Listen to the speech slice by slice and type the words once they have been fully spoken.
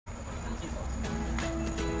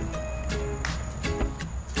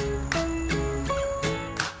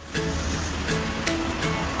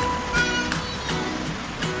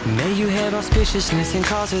May you have auspiciousness and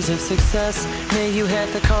causes of success. May you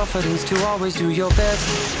have the confidence to always do your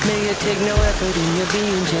best. May you take no effort in your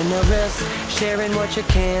being generous, sharing what you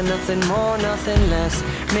can, nothing more, nothing less.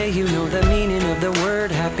 May you know the meaning of the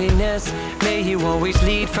word happiness. May you always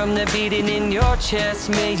lead from the beating in your chest.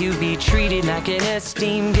 May you be treated like an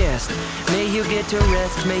esteemed guest. May you get to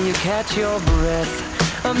rest, may you catch your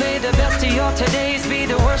breath. May the best of your todays be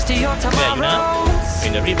the worst of your tomorrows.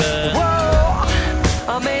 In the river. Whoa.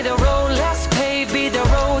 May the road less paved be the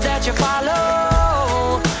road that you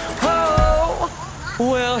follow. Whoa.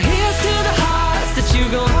 Well, here's to the hearts that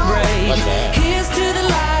you're gonna break. Here's to the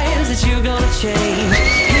lives that you're gonna change.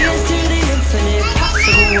 Here's to the infinite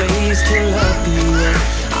possible ways to love you.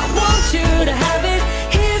 I want you to have it.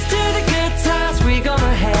 Here's to the good times we're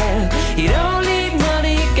gonna have. You don't need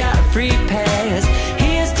money, you got a free pass.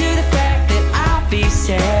 Here's to the fact that I'll be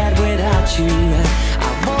sad without you.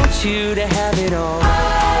 I want you to have it all. I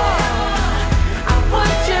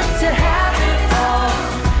want you to have it all.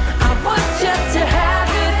 I want you to have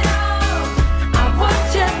it. I want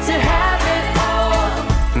you to have it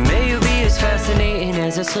all. May you be as fascinating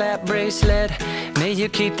as a slap bracelet. May you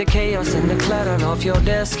keep the chaos and the clutter off your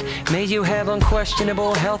desk. May you have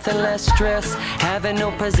unquestionable health and less stress. Having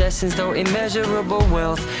no possessions, though immeasurable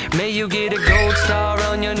wealth. May you get a gold star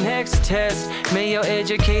on your next test. May your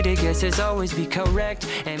educated guesses always be correct.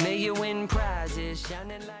 And may you win prizes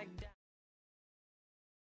shining like